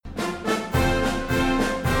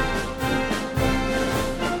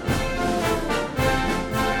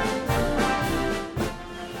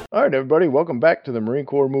All right, everybody, welcome back to the Marine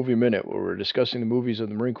Corps Movie Minute, where we're discussing the movies of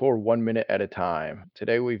the Marine Corps 1 minute at a time.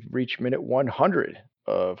 Today, we've reached minute 100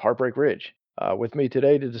 of Heartbreak Ridge. With me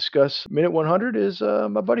today to discuss minute 100 is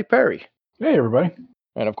my buddy Perry. Hey, everybody.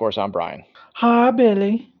 And of course, I'm Brian. Hi,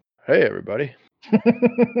 Billy. Hey, everybody.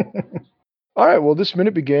 All right, well, this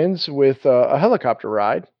minute begins with a helicopter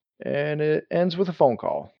ride, and it ends with a phone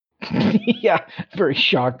call. Yeah, very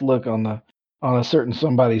shocked look on a certain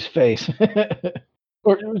somebody's face.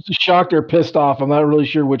 Or it was shocked or pissed off. I'm not really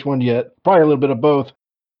sure which one yet. Probably a little bit of both. A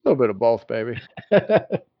little bit of both, baby.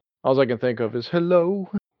 All I can think of is hello.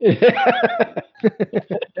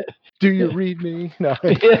 Do you read me? No.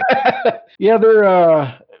 Yeah, they're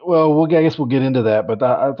well, I guess we'll get into that, but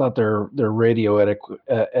I thought their radio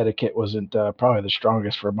etiquette wasn't probably the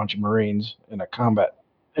strongest for a bunch of Marines in a combat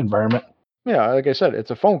environment. Yeah, like I said, it's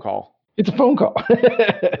a phone call. It's a phone call.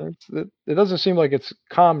 It doesn't seem like it's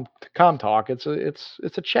calm talk. It's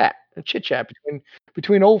a chat, a chit chat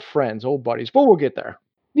between old friends, old buddies. But we'll get there.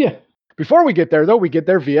 Yeah. Before we get there, though, we get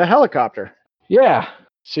there via helicopter. Yeah.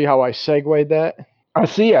 See how I segued that? I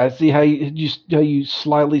see how you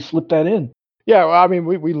slightly slipped that in. Yeah, well, I mean,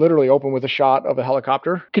 we literally open with a shot of a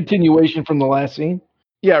helicopter. Continuation from the last scene.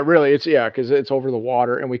 Yeah, really, because it's over the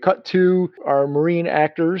water, and we cut to our Marine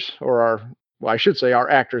actors, I should say our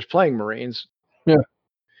actors playing Marines. Yeah.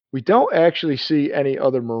 We don't actually see any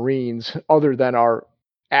other Marines other than our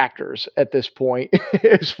actors at this point.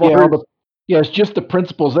 It's just the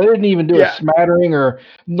principals. They didn't even do a smattering or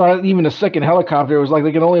not even a second helicopter. It was like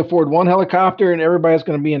they can only afford one helicopter, and everybody's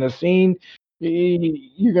going to be in a scene.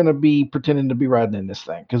 You're going to be pretending to be riding in this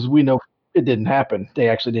thing because we know it didn't happen. They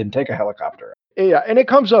actually didn't take a helicopter. Yeah, and it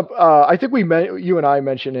comes up. I think you and I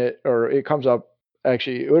mentioned it, or it comes up.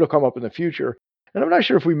 Actually, it'll come up in the future, and I'm not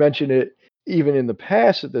sure if we mentioned it even in the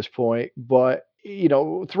past at this point. But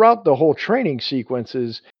throughout the whole training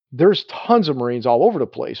sequences, there's tons of Marines all over the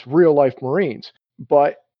place, real life Marines.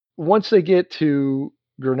 But once they get to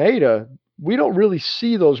Grenada, we don't really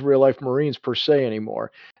see those real life Marines per se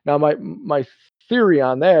anymore. Now, my theory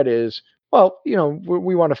on that is, we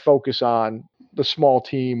want to focus on the small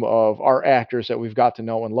team of our actors that we've got to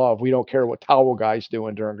know and love. We don't care what Towel Guy's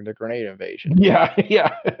doing during the Grenada invasion. Yeah.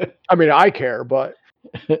 I mean, I care, but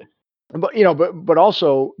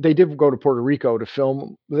also they did go to Puerto Rico to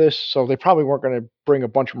film this, so they probably weren't going to bring a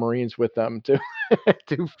bunch of Marines with them to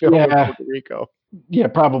film in Puerto Rico. Yeah,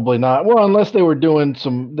 probably not. Well, unless they were doing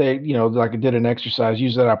like did an exercise,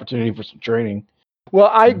 use that opportunity for some training. Well,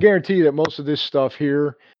 I guarantee that most of this stuff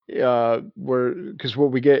here, because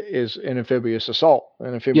what we get is an amphibious assault,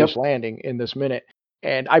 an amphibious landing in this minute,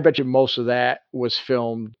 and I bet you most of that was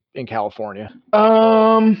filmed in California.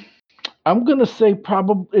 I'm gonna say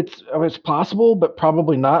probably it's possible, but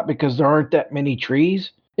probably not because there aren't that many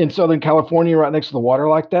trees in Southern California right next to the water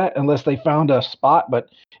like that, unless they found a spot. But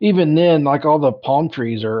even then, like all the palm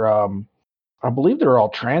trees are, I believe they're all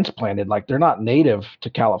transplanted. Like they're not native to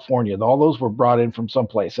California. All those were brought in from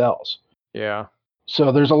someplace else. Yeah.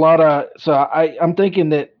 So there's a lot of. So I'm thinking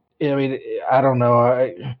that. I mean, I don't know.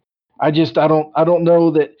 I don't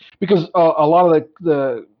know that because a lot of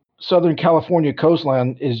the Southern California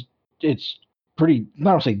coastline it's pretty,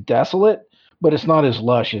 not to say desolate, but it's not as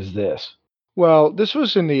lush as this. Well, this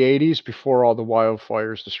was in the 80s before all the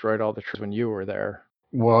wildfires destroyed all the trees when you were there.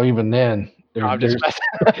 Well, even then. There's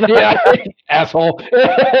yeah, asshole.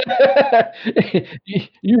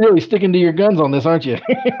 You're really sticking to your guns on this, aren't you?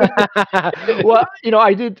 Well,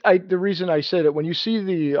 the reason I said it, when you see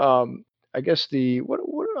the, I guess the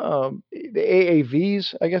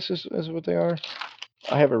AAVs, I guess is what they are.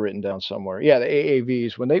 I have it written down somewhere. Yeah, the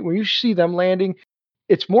AAVs. When you see them landing,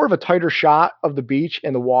 it's more of a tighter shot of the beach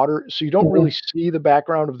and the water, so you don't really see the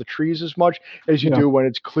background of the trees as much as you do when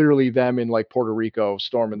it's clearly them in like Puerto Rico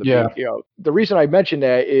storming the beach. The reason I mentioned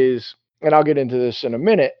that is, and I'll get into this in a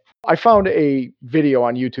minute, I found a video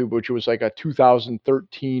on YouTube which was like a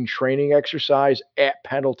 2013 training exercise at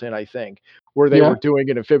Pendleton, I think, where they were doing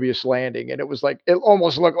an amphibious landing, and it was like it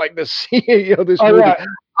almost looked like this this movie. Yeah.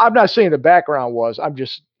 I'm not saying the background was.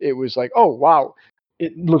 It was like, oh wow.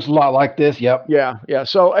 It looks a lot like this. Yep. Yeah.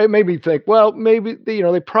 So it made me think, well, maybe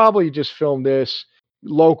they probably just filmed this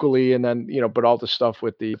locally, and then but all the stuff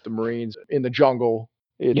with the Marines in the jungle,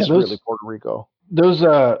 it's really Puerto Rico. Those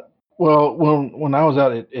well, when I was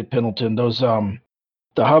out at Pendleton, those the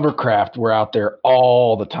hovercraft were out there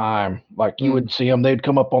all the time. Like you would see them; they'd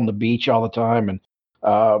come up on the beach all the time, and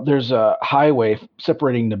there's a highway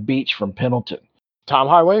separating the beach from Pendleton. Tom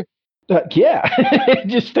Highway? Yeah,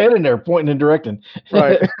 just standing there pointing and directing.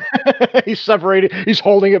 Right. He's separated. He's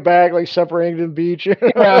holding it back, like separating to the beach.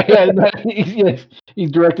 Yeah, yeah, yes,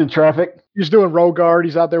 he's directing traffic. He's doing row guard.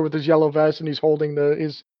 He's out there with his yellow vest and he's holding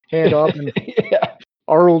his hand up. And Yeah.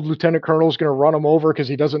 our old lieutenant colonel is going to run him over because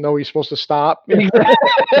he doesn't know he's supposed to stop.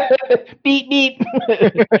 Beep beep.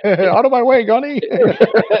 Out of my way, Gunny.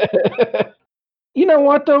 You know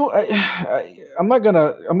what though? I'm not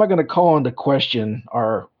gonna call into question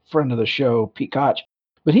our friend of the show, Pete Koch,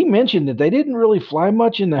 but he mentioned that they didn't really fly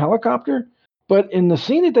much in the helicopter, but in the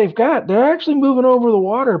scene that they've got, they're actually moving over the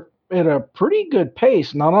water at a pretty good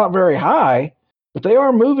pace. Now, not very high, but they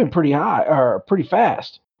are moving pretty high or pretty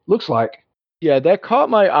fast. Looks like. Yeah, that caught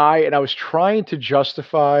my eye, and I was trying to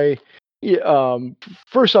justify.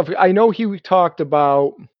 First off, I know he talked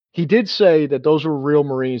about. He did say that those were real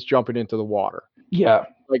Marines jumping into the water. Yeah.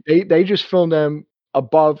 Like they just filmed them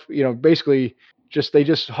above. Basically they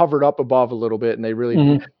just hovered up above a little bit, and they really.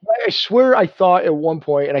 Mhm. I swear, I thought at one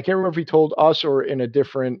point, and I can't remember if he told us or in a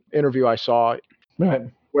different interview I saw, Right.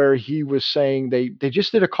 where he was saying they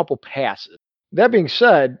just did a couple passes. That being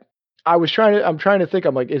said, I'm trying to think.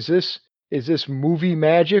 I'm like, is this movie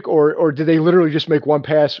magic or did they literally just make one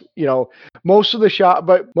pass? Most of the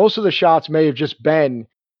shots may have just been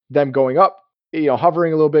them going up,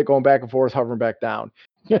 hovering a little bit, going back and forth, hovering back down.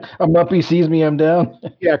 I'm up, he sees me, I'm down.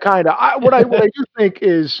 Yeah, kind of. What I do think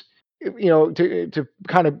is, to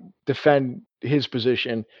kind of defend his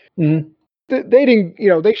position, Mhm. they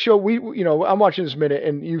didn't, they show I'm watching this minute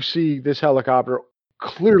and you see this helicopter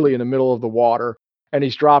clearly in the middle of the water and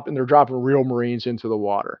they're dropping real Marines into the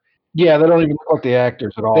water. Yeah, they don't even look like the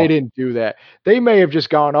actors at They all. didn't do that. They may have just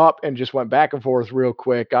gone up and just went back and forth real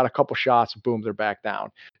quick, got a couple shots, and boom, they're back down.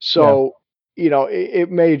 Yeah. So,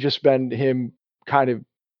 it may have just been him kind of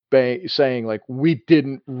saying like, we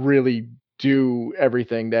didn't really do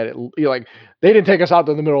everything that like they didn't take us out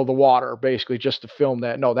to the middle of the water basically just to film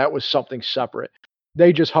that. No, that was something separate.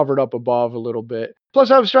 They just hovered up above a little bit. Plus,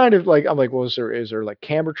 I was trying to I'm like, well, is there like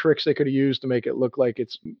camera tricks they could have used to make it look like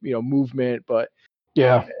it's movement, but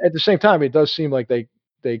Yeah. at the same time, it does seem like they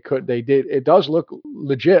did. It does look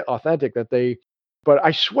legit, authentic that they. But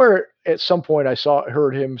I swear, at some point,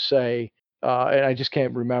 heard him say, and I just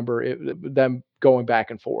can't remember them going back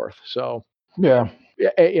and forth. So Yeah.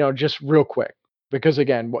 yeah, just real quick, because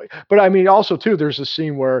again, but I mean, also too, there's a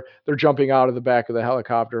scene where they're jumping out of the back of the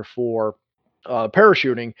helicopter for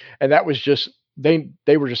parachuting, and that was just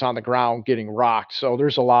they were just on the ground getting rocked. So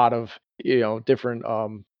there's a lot of different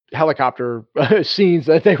helicopter scenes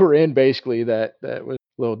that they were in basically that was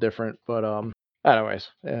a little different. But anyways,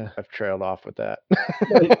 yeah, I've trailed off with that.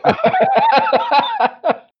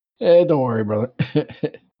 Don't worry, brother.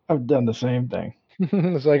 I've done the same thing.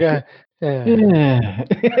 It's like Yeah.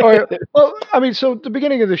 all right. Well, I mean, so the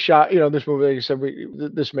beginning of the shot, this movie, like you said,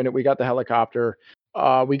 this minute we got the helicopter.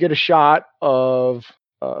 We get a shot of.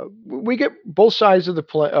 We get both sides of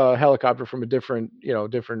the helicopter from a different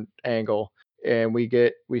angle, and we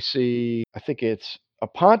see. I think it's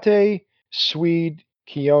Aponte, Swede,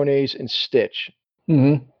 Quiones, and Stitch.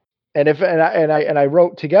 Mhm. And I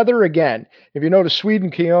wrote together again. If you notice, Swede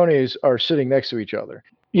and Quiones are sitting next to each other.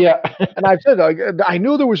 Yeah. And I've said, like, I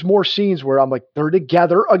knew there was more scenes where I'm like, they're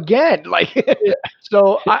together again. Like, Yeah.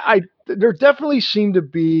 so there definitely seemed to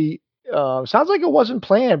be, sounds like it wasn't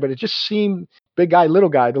planned, but it just seemed big guy, little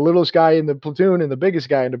guy, the littlest guy in the platoon and the biggest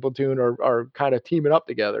guy in the platoon are kind of teaming up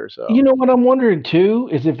together. So You know what I'm wondering too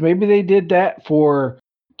is if maybe they did that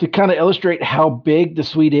to kind of illustrate how big the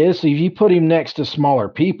Swede is. So if you put him next to smaller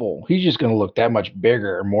people, he's just going to look that much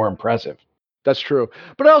bigger and more impressive. that's true.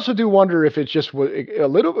 But I also do wonder if it's just a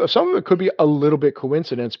little, some of it could be a little bit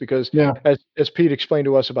coincidence because Yeah. as Pete explained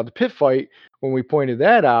to us about the pit fight, when we pointed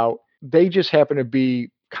that out, they just happen to be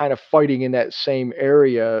kind of fighting in that same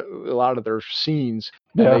area, a lot of their scenes,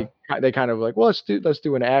 and Yeah. they kind of like, well, let's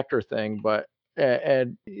do an actor thing, but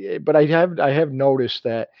but I have noticed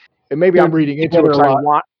that, and maybe They're I'm reading into it together a because I lot.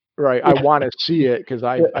 want. Right, I Yeah. want to see it because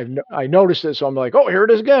Yeah. I noticed it, so I'm like, oh, here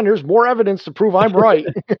it is again. Here's more evidence to prove I'm right.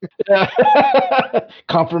 Yeah.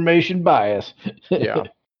 Confirmation bias. Yeah.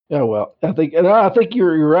 Oh well, I think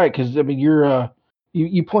you're right because I mean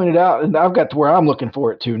you pointed out, and I've got to where I'm looking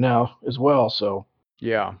for it too now as well. So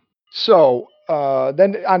Yeah. So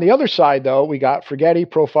then on the other side, though, we got Forgetti,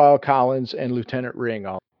 Profile, Collins, and Lieutenant Ring.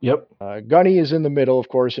 yep. Gunny is in the middle, of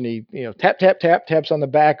course, and he tap tap tap taps on the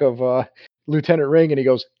back of Lieutenant Ring, and he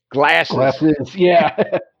goes glasses. Glasses, yeah,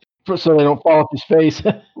 so they don't fall off his face.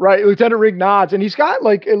 Right. Lieutenant Ring nods, and he's got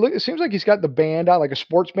like it seems like he's got the band on, like a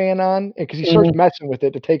sports band on, because he starts Mhm. messing with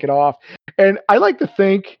it to take it off. And I like to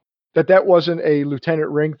think that wasn't a Lieutenant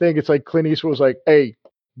Ring thing. It's like Clint Eastwood was like, "Hey,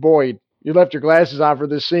 Boyd, you left your glasses on for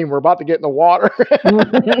this scene. We're about to get in the water."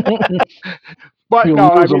 But You'll no,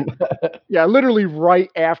 I lose mean, them. yeah, literally right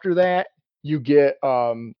after that, you get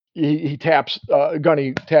he taps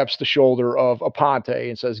Gunny taps the shoulder of Aponte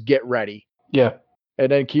and says, "Get ready." Yeah.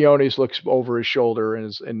 And then Keonis looks over his shoulder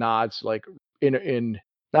and nods like in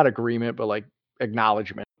not agreement, but like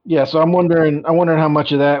acknowledgement. Yeah, so I'm wondering how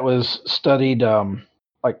much of that was studied,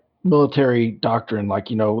 like military doctrine, like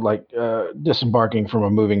disembarking from a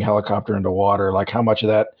moving helicopter into water. Like how much of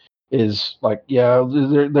that is like, yeah,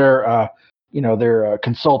 they're a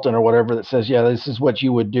consultant or whatever that says, yeah, this is what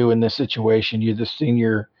you would do in this situation. You're the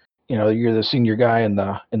senior guy in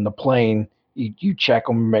the plane. You check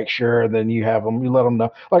them, make sure, and then you have them. You let them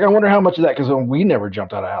know. Like I wonder how much of that, because we never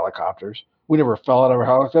jumped out of helicopters. We never fell out of a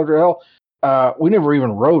helicopter. Hell, we never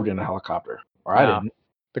even rode in a helicopter, or I Now, didn't.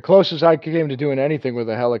 the closest I came to doing anything with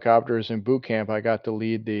a helicopter is in boot camp. I got to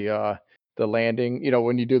lead the landing. You know,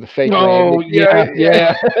 when you do the fake landing. Oh Yeah, yeah,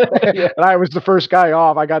 yeah. yeah, yeah, And I was the first guy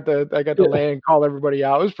off. I got to land, call everybody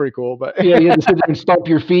out. It was pretty cool, but yeah. You had to sit there and stomp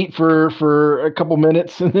your feet for a couple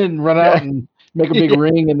minutes, and then run yeah, out and make a big yeah,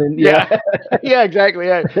 ring, and then yeah. yeah, Yeah, exactly.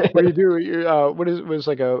 Yeah, where you do you what is it was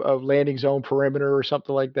like a landing zone perimeter or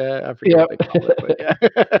something like that. I forget what yep. they call it, but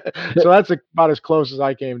yeah. So that's about as close as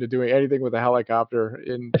I came to doing anything with a helicopter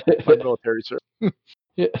in my military service.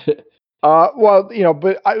 Well,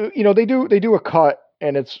 but they do a cut,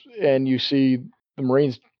 and you see the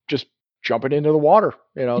Marines just jumping into the water.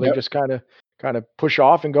 They Yep. just kind of push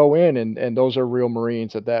off and go in, and those are real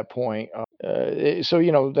Marines at that point. So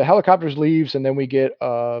the helicopters leaves, and then we get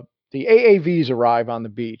the AAVs arrive on the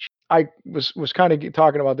beach. I was kind of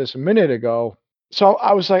talking about this a minute ago. So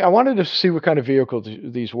I was like, I wanted to see what kind of vehicles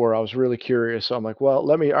these were. I was really curious. So I'm like, well,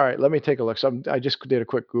 let me take a look. So I just did a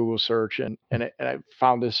quick Google search, and I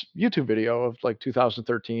found this YouTube video of like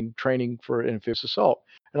 2013 training for amphibious assault.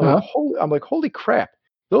 And Uh-huh. I'm like, holy crap,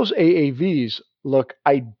 those AAVs look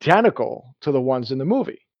identical to the ones in the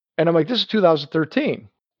movie. And I'm like, this is 2013.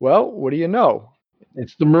 Well, what do you know?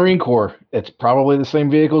 It's the Marine Corps. It's probably the same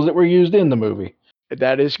vehicles that were used in the movie.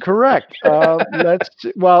 That is correct. Well,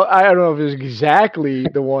 I don't know if it's exactly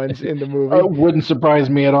the ones in the movie. Wouldn't surprise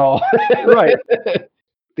me at all. Right.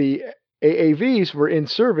 The AAVs were in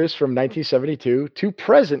service from 1972 to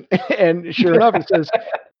present. And sure enough, it says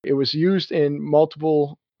it was used in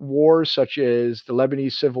multiple wars such as the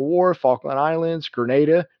Lebanese Civil War, Falkland Islands,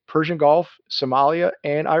 Grenada, Persian Gulf, Somalia,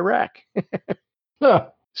 and Iraq. Huh.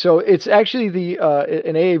 So it's actually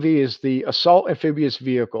an AAV is the Assault Amphibious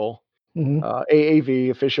Vehicle. Mhm. AAV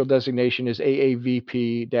official designation is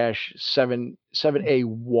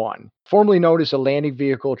AAVP-77A1, formerly known as a Landing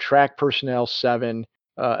Vehicle Track Personnel 7,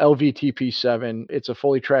 LVTP-7. It's a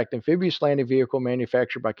fully tracked amphibious landing vehicle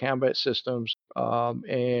manufactured by Combat Systems,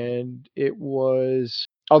 and it was.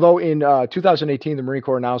 Although in 2018, the Marine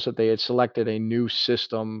Corps announced that they had selected a new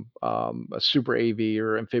system, a Super AV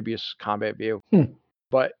or amphibious combat vehicle. Hmm.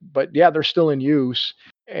 But yeah, they're still in use,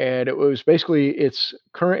 and it was basically its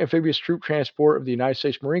current amphibious troop transport of the United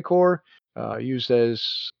States Marine Corps, used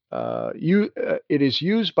as it is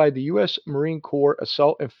used by the U.S. Marine Corps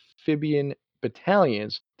assault amphibian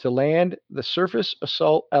battalions to land the surface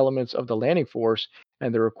assault elements of the landing force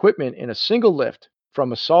and their equipment in a single lift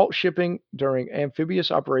from assault shipping during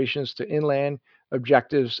amphibious operations to inland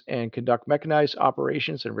objectives and conduct mechanized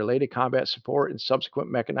operations and related combat support and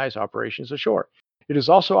subsequent mechanized operations ashore. It is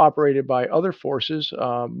also operated by other forces.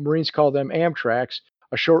 Marines call them Amtraks,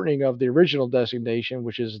 a shortening of the original designation,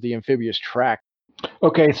 which is the amphibious track.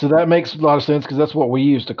 Okay, so that makes a lot of sense because that's what we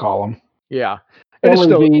used to call them. Yeah, and it's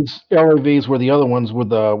still LAVs were the other ones with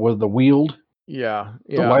the wheeled, yeah,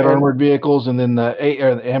 the yeah, light and armored vehicles, and then the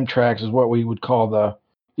Amtraks is what we would call the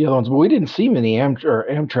other ones. But we didn't see many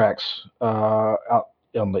Amtraks out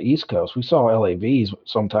on the East Coast. We saw LAVs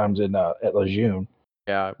sometimes at Lejeune.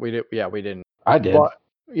 yeah, we did. Yeah, we didn't. I did. But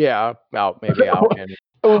yeah, maybe out in.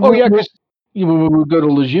 Oh we, yeah, we, because we would go to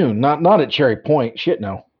Lejeune, not at Cherry Point. Shit,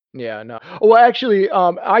 no. yeah, no. Well, actually,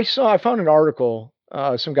 I found an article.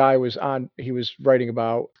 Some guy was on. He was writing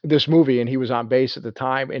about this movie, and he was on base at the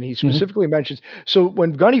time, and he Hmm. specifically mentions. So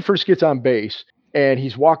when Gunny first gets on base, and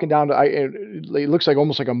he's walking down it looks like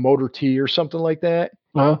almost like a motor T or something like that.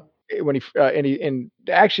 Huh? When and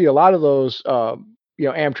actually a lot of those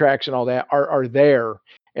Amtraks and all that are there,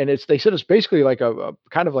 and they said it's basically like a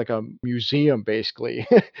kind of like a museum basically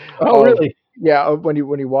Oh, of really? yeah of when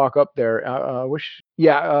you walk up there. Wish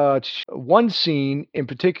yeah One scene in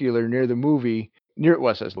particular near it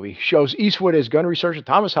was this movie shows Eastwood as gun researcher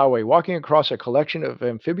Thomas Howey walking across a collection of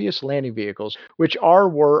amphibious landing vehicles, which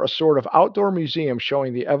were a sort of outdoor museum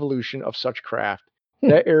showing the evolution of such craft.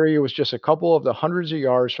 That area was just a couple of the hundreds of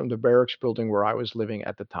yards from the barracks building where I was living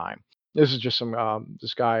at the time. This is just some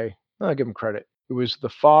this guy. I'll give him credit. It was the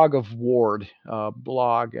Fog of Ward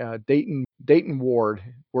blog, Dayton Ward,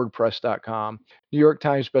 WordPress.com. New York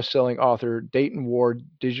Times bestselling author Dayton Ward,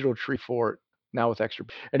 Digital Tree Fort, now with extra.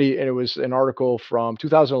 And it was an article from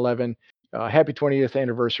 2011. Happy 20th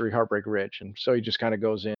anniversary, Heartbreak Ridge. And so he just kind of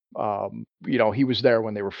goes in. He was there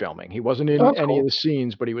when they were filming. He wasn't Oh, in that's any of cool. the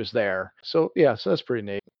scenes, but he was there. So yeah, so that's pretty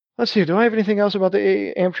neat. Let's see. Do I have anything else about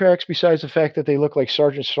the Amtrak's besides the fact that they look like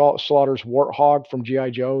Sergeant Slaughter's Warthog from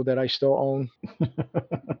GI Joe that I still own?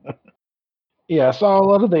 Yeah, I saw a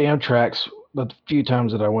lot of the Amtrak's the few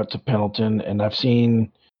times that I went to Pendleton, and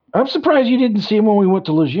I'm surprised you didn't see them when we went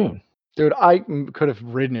to Lejeune. Dude, I could have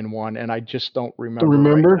ridden in one, and I just don't remember right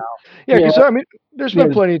Remember? now. Yeah, Yeah, because I mean, there's yeah.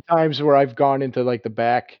 been plenty of times where I've gone into like the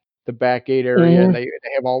back gate area, and Mhm. they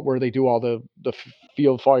have all where they do all the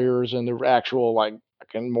field fires and the actual like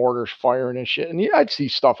fucking mortars firing and shit. And yeah, I'd see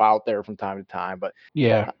stuff out there from time to time, but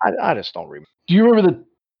Yeah. I just don't remember. Do you remember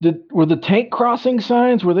were the tank crossing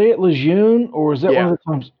signs, were they at Lejeune, or was that one Yeah, of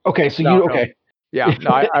the times? Okay, so no, you no, okay. yeah, no,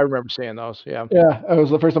 I remember seeing those. Yeah, Yeah, that was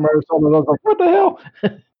the first time I ever saw them. I was like, "What the hell?"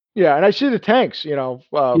 yeah, and I see the tanks, Yeah,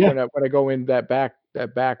 when I go in that back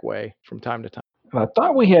way from time to time. and I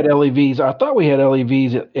thought we had LEVs. I thought we had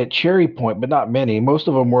LEVs at Cherry Point, but not many. Most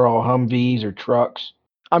of them were all Humvees or trucks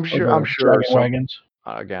or I'm the sure dragon some. wagons.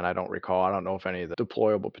 Again, I don't recall. I don't know if any of the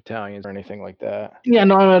deployable battalions or anything like that. Yeah,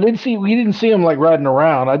 no, I didn't see we didn't see them, like, riding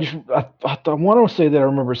around. I wanna say that I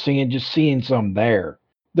remember seeing some there.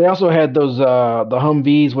 They also had those, the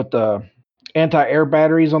Humvees with the anti-air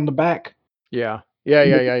batteries on the back. Yeah. Yeah, And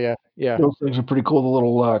yeah, th yeah, yeah, yeah. those things are pretty cool, the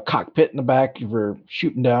little, cockpit in the back for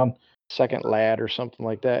shooting down. Second lad or something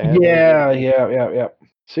like that had those as Yeah, well. yeah, yeah, yeah.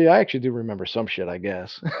 See, I actually do remember some shit, I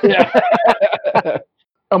guess. Yeah.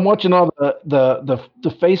 I'm watching all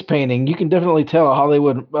the face painting. You can definitely tell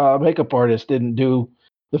Hollywood, makeup artists didn't do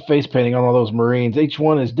the face painting on all those Marines. Each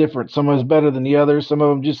one is different. Some is better than the others. Some of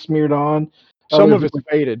them just smeared on. Some Others of look it's like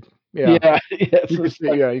faded. Yeah. yeah, yeah, You so could it's see,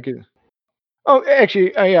 like yeah, you could. Oh,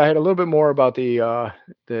 actually, yeah, I had a little bit more about the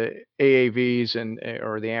AAVs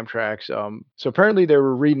or the Amtrak's. So apparently they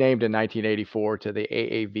were renamed in 1984 to the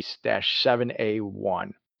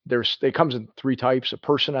AAV-7A1. It comes in three types: a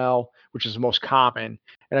personnel, which is the most common,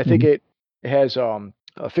 and I think mhm, it has a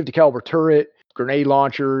 50 caliber turret, grenade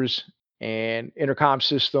launchers, and intercom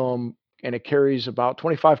system, and it carries about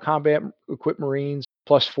 25 combat equipped Marines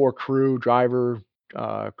plus four crew, driver,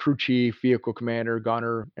 crew chief, vehicle commander,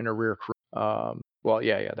 gunner, and a rear crew. Well,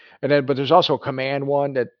 yeah, yeah. And then, but there's also a command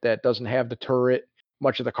one that doesn't have the turret.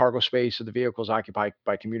 Much of the cargo space of the vehicle is occupied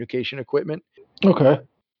by communication equipment. okay.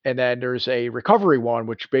 And then there's a recovery one,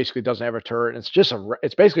 which basically doesn't have a turret. And it's just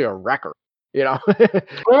it's basically a wrecker, you know.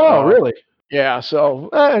 Oh, uh, really? yeah. So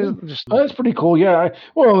Hmm. just Oh, that's pretty cool. Yeah.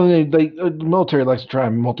 Well, the military likes to try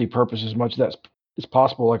and multi-purpose as much as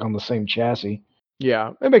possible, like on the same chassis.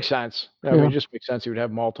 yeah, it makes sense. I mean, Yeah. it just makes sense. You would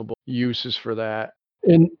have multiple uses for that.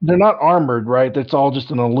 And they're not armored, right? That's all just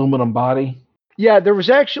an aluminum body. Yeah, there was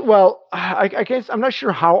actually well, I guess I'm not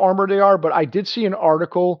sure how armored they are, but I did see an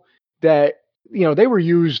article that they were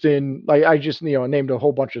used in like I just named a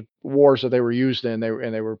whole bunch of wars that they were used in. They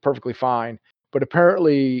were perfectly fine. But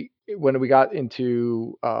apparently, when we got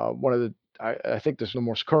into one of the I think this is the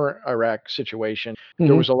most current Iraq situation, there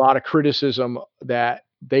Mhm. was a lot of criticism that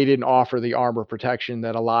they didn't offer the armor protection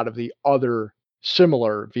that a lot of the other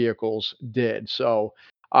similar vehicles did. So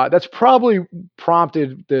that's probably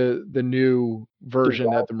prompted the new version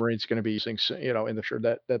Design. that the Marines gonna be using, in the sure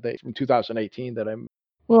that they from 2018 that I'm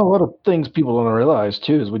Well, a lot of things people don't realize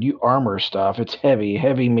too is when you armor stuff, it's heavy.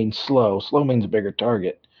 Heavy means slow. Slow means a bigger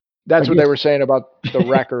target. I that's what they guess. were saying about the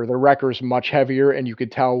Wrecker. The Wrecker's much heavier, and you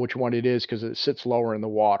could tell which one it is because it sits lower in the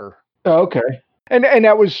water. Oh, okay. And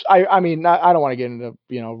that was I mean, I don't wanna get into,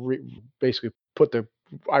 basically put the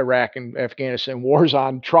Iraq and Afghanistan wars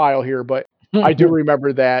on trial here, but I do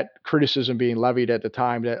remember that criticism being levied at the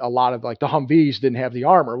time that a lot of, like, the Humvees didn't have the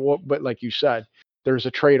armor. Well, but like you said, there's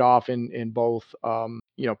a trade-off in both,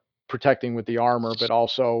 protecting with the armor, but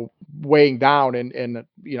also weighing down and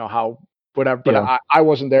how whatever, but Yeah. I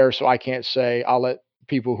wasn't there, so I can't say. I'll let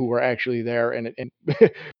people who were actually there and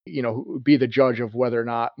be the judge of whether or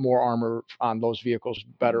not more armor on those vehicles is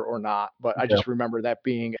better or not. But I Yeah. just remember that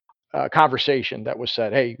being a conversation that was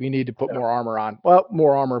said, "Hey, we need to put more armor on." Well,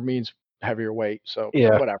 more armor means heavier weight, so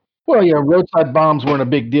Yeah. whatever. Well, yeah, roadside bombs weren't a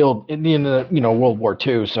big deal in the World War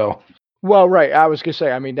II. So Well, right. I was gonna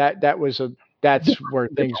say, I mean that was a that's where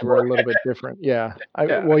things Different were a world. little bit different. Yeah.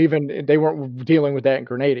 Yeah. Well, even they weren't dealing with that in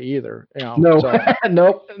Grenada either, No, so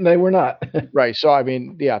nope, they were not. right, so, I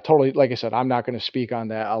mean, yeah, totally like I said, I'm not gonna speak on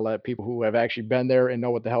that. I'll let people who have actually been there and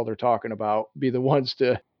know what the hell they're talking about be the ones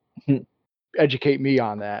to educate me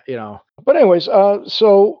on that. But anyways,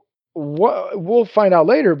 so what we'll find out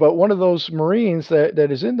later, but one of those Marines that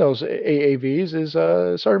is in those AAVs is,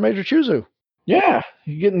 Sergeant Major Chuzu. Yeah,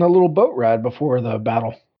 you're getting a little boat ride before the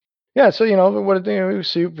battle. Yeah, so what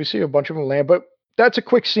we see a bunch of them land, but that's a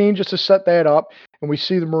quick scene just to set that up, and we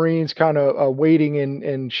see the Marines kind of wading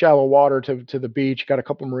in shallow water to the beach. Got a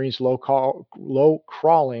couple Marines low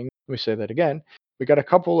crawling. Let me say that again. We got a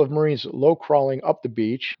couple of Marines low crawling up the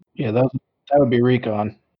beach. Yeah, that would be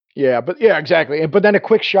recon. Yeah, but yeah, exactly. But then a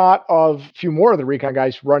quick shot of a few more of the recon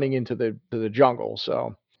guys running into the jungle.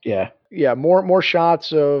 So Yeah. yeah, more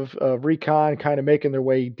shots of recon kind of making their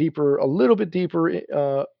way deeper, a little bit deeper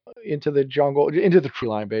into the jungle, into the tree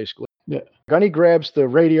line, basically. Yeah. Gunny grabs the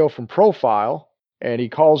radio from Profile and he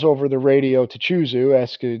calls over the radio to Chuzu,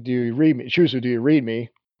 asking, "Do you read me? Chuzu, do you read me?"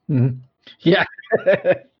 Mhm. Yeah.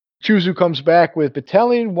 Chuzu comes back with,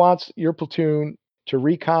 "Battalion wants your platoon to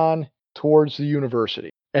recon towards the university."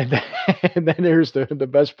 And then, and then here's the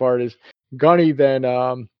best part is Gunny then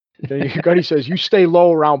Gunny says, "You stay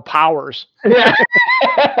low around Powers." Yeah.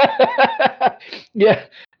 Yeah.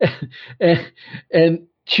 And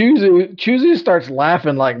Chuzu starts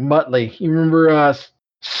laughing like Muttley. You remember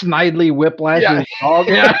Snidely Whiplash's Yeah. dog?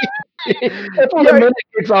 Yeah. That's when the Yeah, minute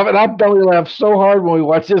kicks off, and I belly laugh so hard when we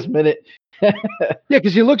watch this minute. yeah,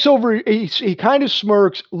 because he looks over, he kind of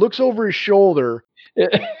smirks, looks over his shoulder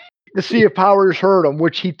to see if Powers heard him,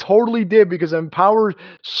 which he totally did because then Powers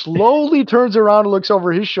slowly turns around and looks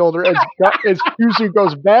over his shoulder as Yuzu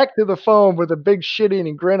goes back to the phone with a big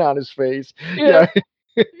shit-eating grin on his face. Yeah.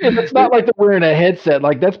 Yeah. And it's not like they're wearing a headset.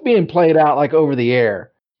 Like that's being played out like over the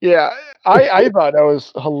air. Yeah, I thought that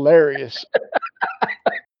was hilarious.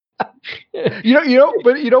 But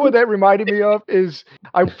what that reminded me of is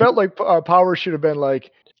I felt like Powers should have been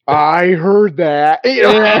like, "I heard that."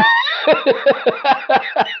 Yeah.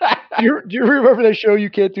 Do you remember that show, You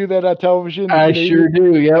Can't Do That on Television? The I Canadian? sure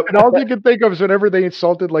do. Yep. And all you can think of is whenever they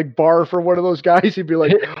insulted like Barf or one of those guys, he'd be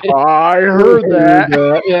like, "I heard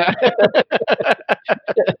that." Yeah.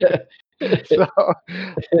 So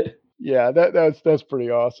yeah, that's pretty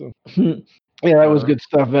awesome. Yeah, that was Uh, good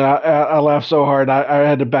stuff, man. I laughed so hard. I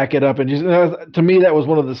had to back it up, and just to me, that was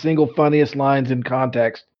one of the single funniest lines in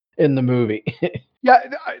context in the movie. yeah,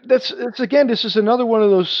 that's again, this is another one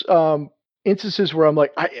of those instances where I'm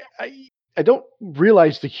like, I don't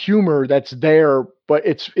realize the humor that's there, but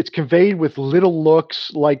it's conveyed with little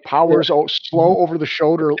looks like Powers slow over the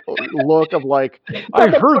shoulder look of like, "I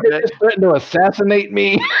heard Motherfucker that." just threatened to assassinate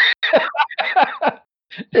me.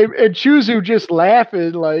 And Chuzu just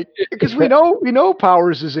laughing like because we know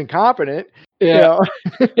Powers is incompetent. You Yeah,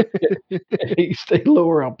 know? he stayed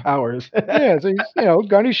lower on powers. Yeah, so he's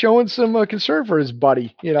Gunny's showing some concern for his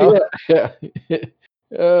buddy. Yeah. That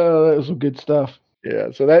was some good stuff.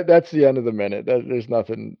 Yeah. So that's the end of the minute. There's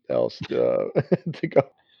nothing else to go.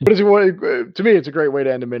 But to me, it's a great way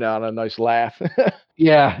to end a minute on a nice laugh.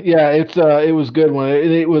 Yeah, it was a good one.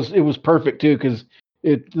 It was perfect too because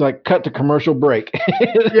it like cut to commercial break.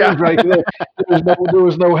 It Yeah. was right there. There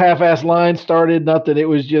was no half-ass line started, nothing. It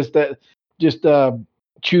was just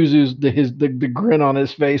Chuzu's the grin on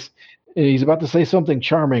his face. And he's about to say something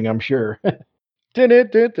charming, I'm sure. Dun, dun,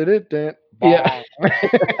 dun, dun, dun, dun. Yeah.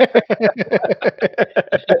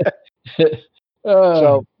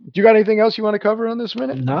 So, do you got anything else you want to cover on this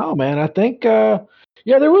minute? No, man. I think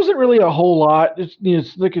yeah, there wasn't really a whole lot.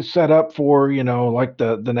 It's like it's set up for, like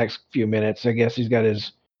the next few minutes. I guess he's got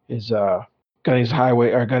his Gunny's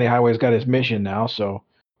highway or Gunny Highway's got his mission now, so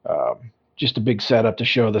just a big setup to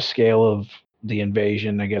show the scale of the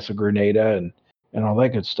invasion, I guess, of Grenada and all that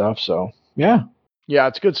good stuff. So yeah. Yeah,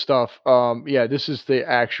 it's good stuff. Yeah, this is the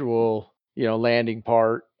actual, landing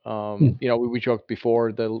part. We joked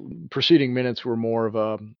before the preceding minutes were more of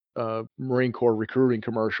a Marine Corps recruiting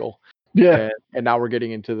commercial, Yeah. and now we're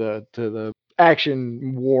getting into the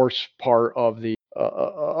action wars part of the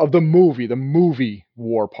movie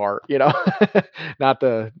war part. Not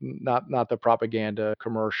the propaganda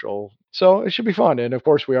commercial. So it should be fun, and of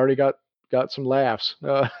course we already got some laughs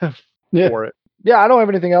Yeah. for it. Yeah, I don't have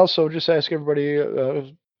anything else, so just ask everybody,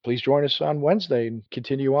 please join us on Wednesday and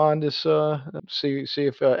continue on this, see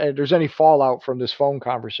if there's any fallout from this phone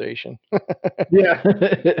conversation. Yeah.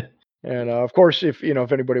 And, of course, if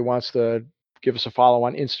anybody wants to give us a follow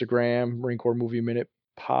on Instagram, Marine Corps Movie Minute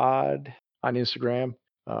Pod on Instagram.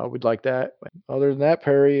 we'd like that. But other than that,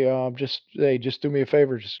 Perry, just hey, just do me a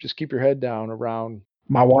favor, just keep your head down around.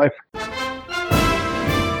 My wife.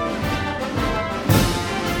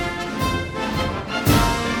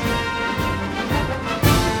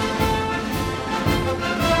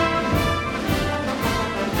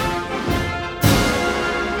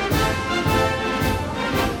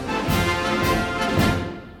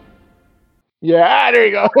 Yeah, there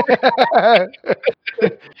you go.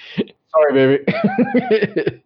 Sorry, baby.